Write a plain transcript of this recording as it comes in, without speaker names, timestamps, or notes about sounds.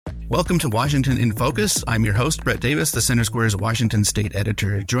Welcome to Washington in Focus. I'm your host, Brett Davis, the Center Square's Washington State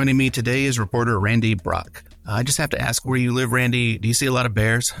editor. Joining me today is reporter Randy Brock. I just have to ask where you live, Randy. Do you see a lot of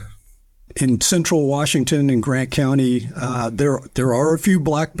bears? In central Washington and Grant County, there are a few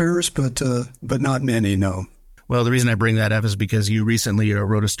black bears, but not many, no. Well, the reason I bring that up is because you recently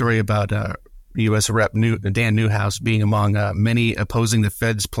wrote a story about U.S. Rep. Dan Newhouse being among many opposing the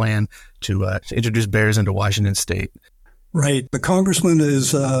Fed's plan to introduce bears into Washington State. Right. The congressman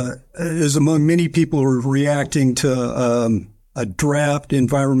is among many people who are reacting to a draft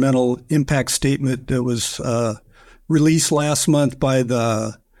environmental impact statement that was released last month by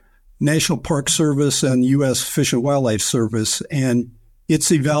the National Park Service and U.S. Fish and Wildlife Service. And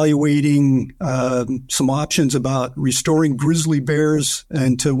it's evaluating some options about restoring grizzly bears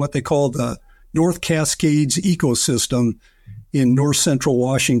into what they call the North Cascades ecosystem in north central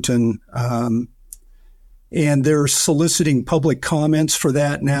Washington. And they're soliciting public comments for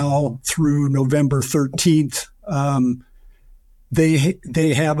that now through November 13th.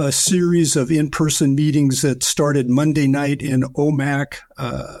 They have a series of in-person meetings that started Monday night in OMAC.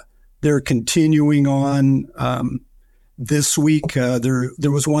 They're continuing on this week.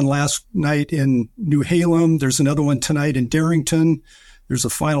 There was one last night in New Halem. There's another one tonight in Darrington. There's a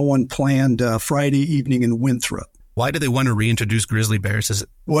final one planned Friday evening in Winthrop. Why do they want to reintroduce grizzly bears?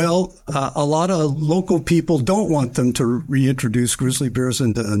 Well, a lot of local people don't want them to reintroduce grizzly bears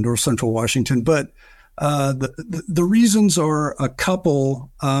into north central Washington, but the reasons are a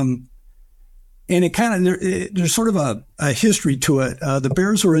couple, and there's sort of a history to it. The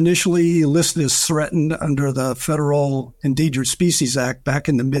bears were initially listed as threatened under the Federal Endangered Species Act back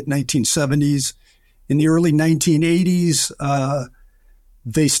in the mid-1970s. In the early 1980s,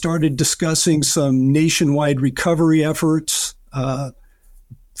 they started discussing some nationwide recovery efforts.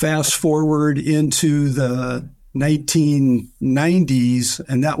 Fast forward into the 1990s,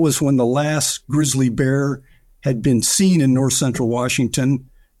 and that was when the last grizzly bear had been seen in north central Washington.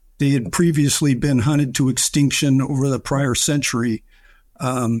 They had previously been hunted to extinction over the prior century.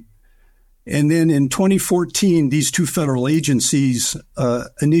 And then in 2014, these two federal agencies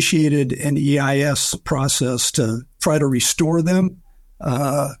initiated an EIS process to try to restore them.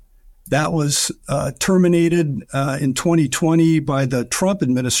 That was terminated in 2020 by the Trump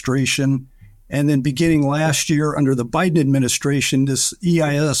administration. And then beginning last year under the Biden administration, this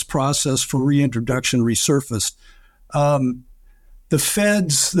EIS process for reintroduction resurfaced. The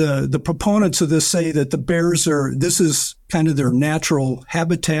feds, the proponents of this say that the bears this is kind of their natural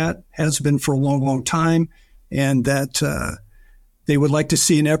habitat, has been for a long, long time, and that they would like to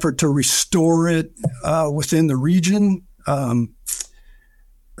see an effort to restore it within the region.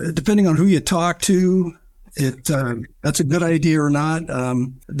 Depending on who you talk to, that's a good idea or not.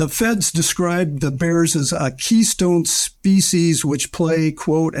 The feds describe the bears as a keystone species which play,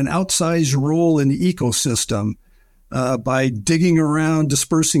 quote, an outsized role in the ecosystem by digging around,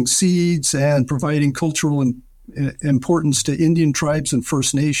 dispersing seeds, and providing cultural importance to Indian tribes and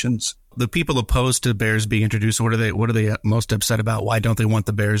First Nations. The people opposed to bears being introduced, what are they most upset about? Why don't they want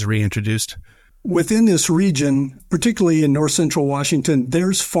the bears reintroduced? Within this region, particularly in north central Washington,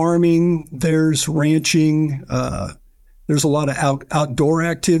 there's farming, there's ranching, there's a lot of outdoor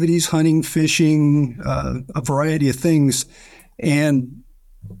activities, hunting, fishing, a variety of things. And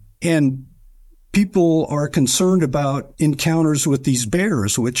people are concerned about encounters with these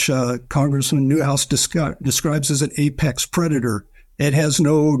bears, which Congressman Newhouse describes as an apex predator. It has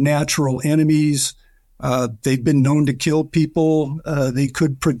no natural enemies. They've been known to kill people. They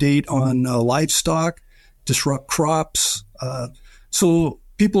could predate on livestock, disrupt crops. So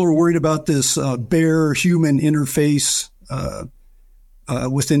people are worried about this bear-human interface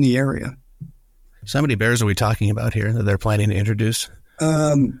within the area. So how many bears are we talking about here that they're planning to introduce?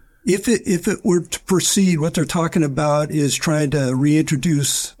 If it were to proceed, what they're talking about is trying to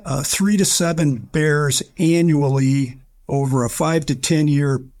reintroduce 3 to 7 bears annually over a 5 to 10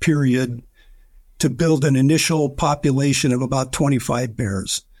 year period to build an initial population of about 25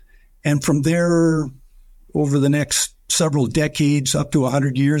 bears. And from there, over the next several decades, up to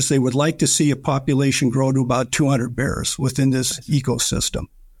 100 years, they would like to see a population grow to about 200 bears within this ecosystem.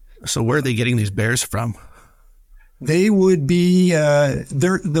 So where are they getting these bears from? They would be,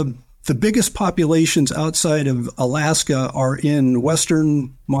 the biggest populations outside of Alaska are in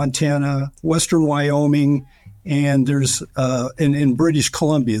western Montana, western Wyoming, and there's in British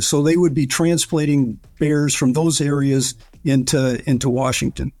Columbia. So they would be transplanting bears from those areas into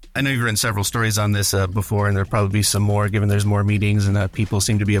Washington. I know you've written several stories on this before, and there'll probably be some more given there's more meetings and people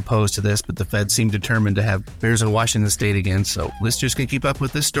seem to be opposed to this, but the Feds seem determined to have bears in Washington state again. So listeners can keep up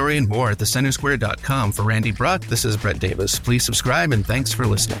with this story and more at thecentersquare.com. For Randy Bruck, this is Brett Davis. Please subscribe and thanks for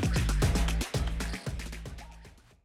listening.